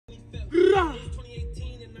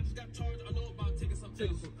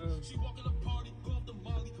take some,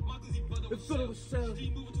 it's filled with shells.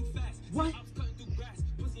 What?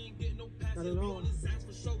 Not at all.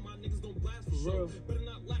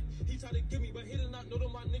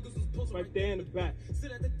 Right there in the back.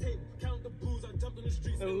 Sit at the table, count the booze, I jumped in the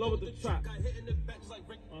streets and lowered the trap. Got hit in the back just like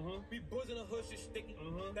Rick. We boys in the hood, shit sticky.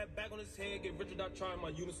 That bag on his head, get rich without trying. My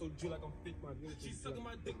unit so G like I'm 50. She sucking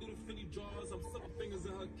my dick through the Finny drawers. I'm sucking fingers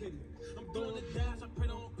in her kitty. I'm doing the dash, I pray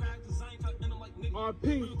don't crack, cause I ain't typing them like niggas.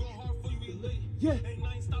 RP. We go hard for you, we lit. Yeah. Ain't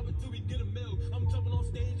I ain't stopping till we get a mill. I'm jumping on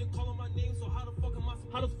stage and calling my name, so how the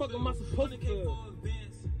fuck am I supposed to feel?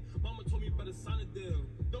 Mama told me better sign a deal.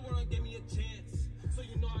 Don't worry, gave me a chance. So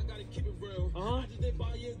you know I gotta keep it real. I just did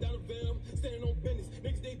 5 years down the Ville, standing on business.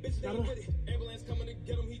 Next day, bitch, they ain't with it. Ambulance coming to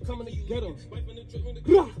get him, he coming to get him. Wife in the drip with the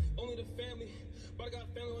kids, only the family. But I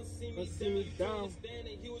got family wanna see me down.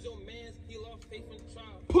 He was your man's, he lost faith in the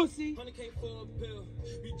trial. Pussy. 100K for a pill.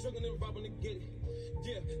 We jugging and robbing to get it.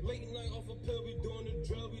 Yeah, late night off a pill, we doing the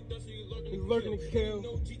drill. We thirsty, you lurking to kill. You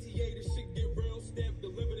know GTA, this shit get real. Stamp,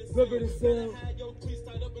 delivered and sell. Had your cleats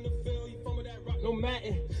tied up in the field. He from that rock, no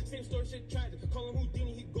matting. Same story, shit tragic. Call him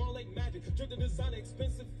Houdini, he gone like magic. Drip the designer,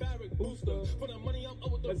 expensive fabric booster. For that money, I'm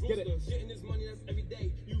up with the rooster. Get it. Getting this money, that's every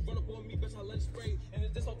day. You run up on me, bitch, I let it spray. And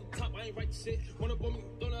it's just off the top, I ain't write shit. Run up on me,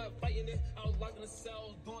 don't know fighting it. I was locked in the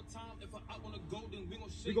cell, doing time. If I wanna go, then we gon'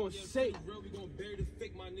 shake. We gon' shake. We gon' bury the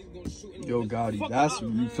fake, my niggas gon' shoot. Yo, Gotti, that's,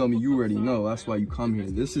 you feel me, you already know. That's why you come here.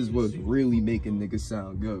 This is what's really making niggas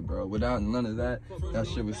sound good, bro. Without none of that, that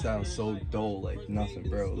shit would sound so dull, like nothing,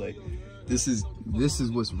 bro. Like, this is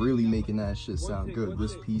what's really making that shit sound good.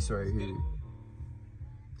 This piece right here.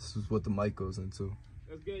 This is what the mic goes into.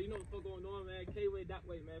 That's good. You know what's going on, man. K-way, that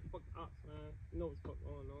way, man. Fuck the ops, man. You know what's going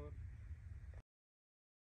on.